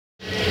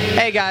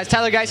Hey guys,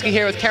 Tyler Geisky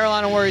here with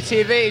Carolina Warrior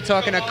TV,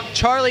 talking to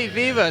Carlos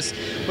Vivas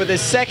with his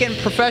second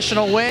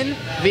professional win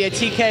via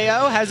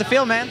TKO. How's it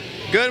feel, man?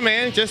 Good,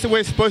 man. Just the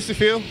way it's supposed to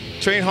feel.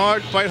 Train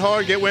hard, fight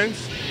hard, get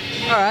wins.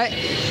 All right.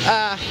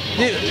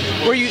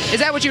 Is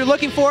that what you were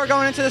looking for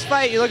going into this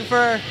fight? You looking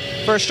for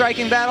a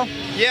striking battle?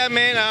 Yeah,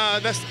 man.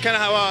 That's kind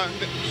of how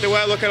the way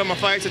I look at my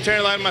fights. I train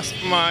a lot on my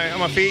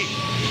feet.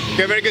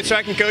 Got very good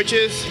striking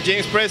coaches.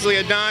 James Presley,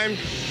 a dime.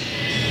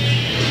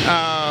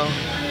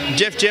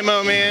 Jeff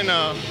Jimmo, man.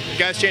 The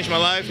guy's changed my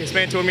life. He's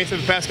mentored me through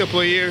the past couple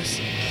of years.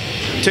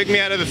 Took me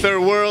out of the third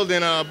world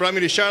and brought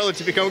me to Charlotte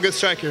to become a good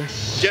striker.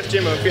 Jeff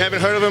Jimmo. If you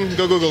haven't heard of him,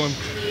 go Google him.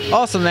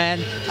 Awesome,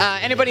 man.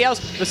 Anybody else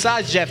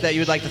besides Jeff that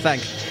you would like to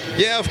thank?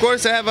 Yeah, of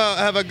course. I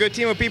have a good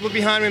team of people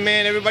behind me,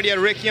 man. Everybody at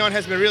Rickion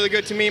has been really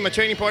good to me. My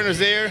training partner's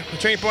there. My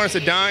training partner's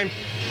a dime.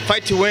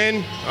 Fight to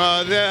win.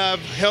 They have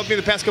helped me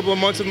the past couple of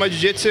months with my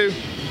jiu-jitsu.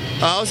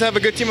 I also have a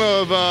good team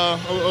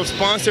of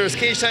sponsors.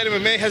 Cage Side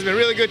MMA has been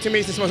really good to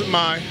me since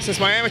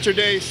my amateur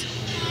days.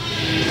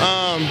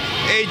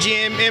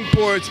 AGM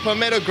Imports,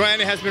 Palmetto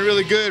Grande has been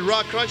really good.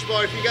 Rock Crunch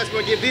Bar, if you guys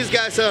want to give these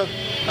guys a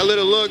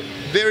little look,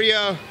 very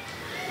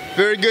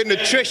good,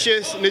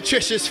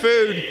 nutritious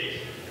food.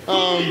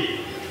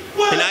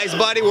 And Ice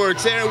Body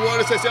Works, Aaron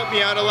Waters has helped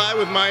me out a lot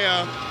with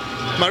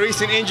my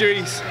recent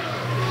injuries.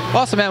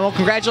 Awesome, man. Well,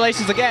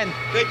 congratulations again.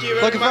 Thank you very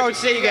much. Looking forward to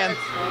seeing you again.